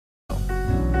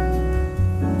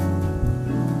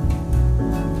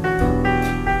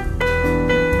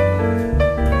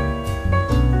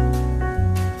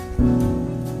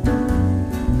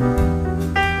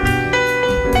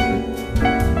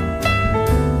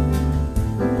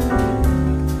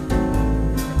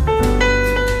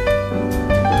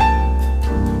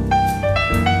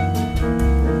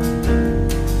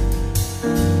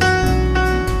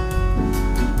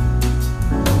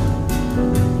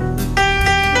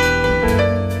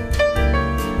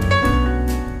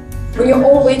On your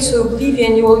own way to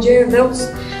oblivion, you will join those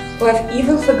who have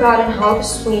even forgotten how to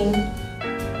swim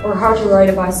or how to ride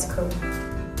a bicycle.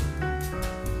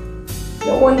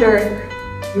 No wonder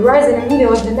you rise in the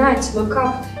middle of the night to look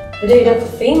up the date of a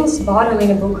famous bottle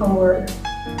in a book on word.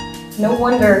 No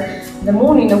wonder the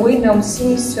moon in the window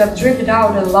seems to have drifted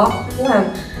out a love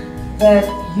poem that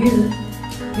you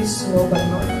used to know by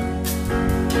heart.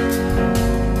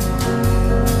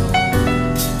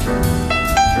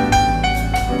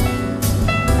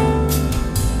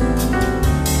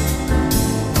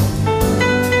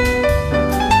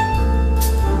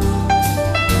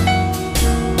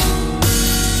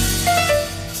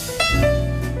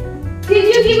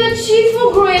 Did you give a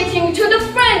cheerful greeting to the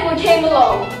friend who came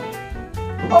along?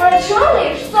 Or a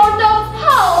jolly sort of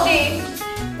howdy,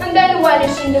 and then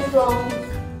vanish in the throng?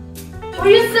 Were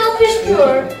you selfish,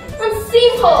 pure, and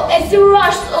simple as you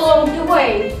rushed along the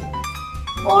way?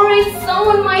 Or is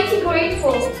someone mighty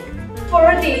grateful for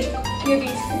a deed you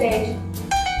did today?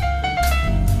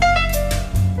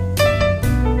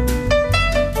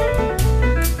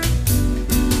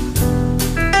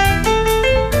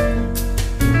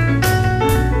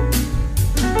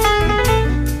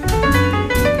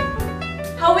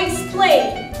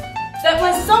 That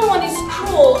when someone is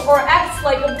cruel or acts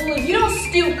like a bully, you don't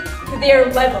stoop to their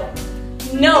level.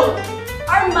 No,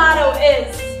 our motto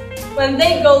is, when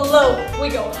they go low, we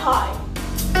go high.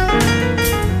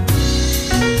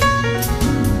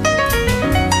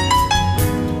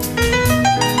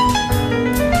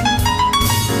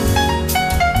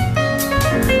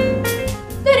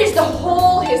 That is the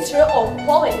whole history of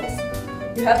politics.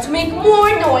 You have to make more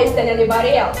noise than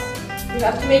anybody else. You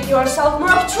have to make yourself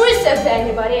more obtrusive than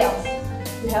anybody else.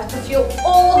 You have to fill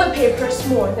all the papers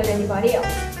more than anybody else.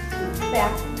 In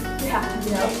fact, you have to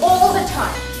be there all the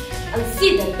time and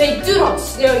see that they do not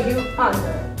steer you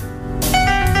under.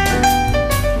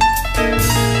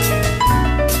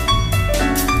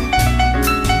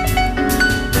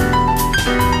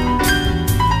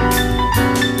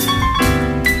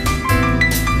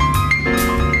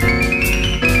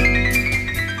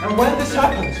 And when this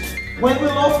happens, when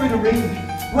we'll offer the ring,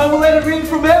 when we'll let it ring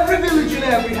from every village and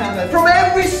every hamlet, from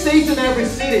every state and every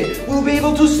city, we'll be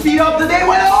able to speed up the day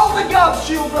when all the God's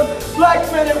children, black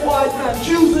men and white men,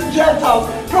 Jews and Gentiles,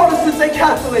 Protestants and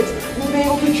Catholics, will be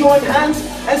able to join hands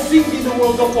and sing in the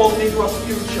world of all Negro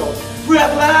spiritual. Free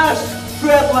at last!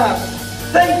 Free at last!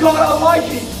 Thank God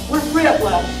Almighty, we're free at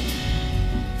last!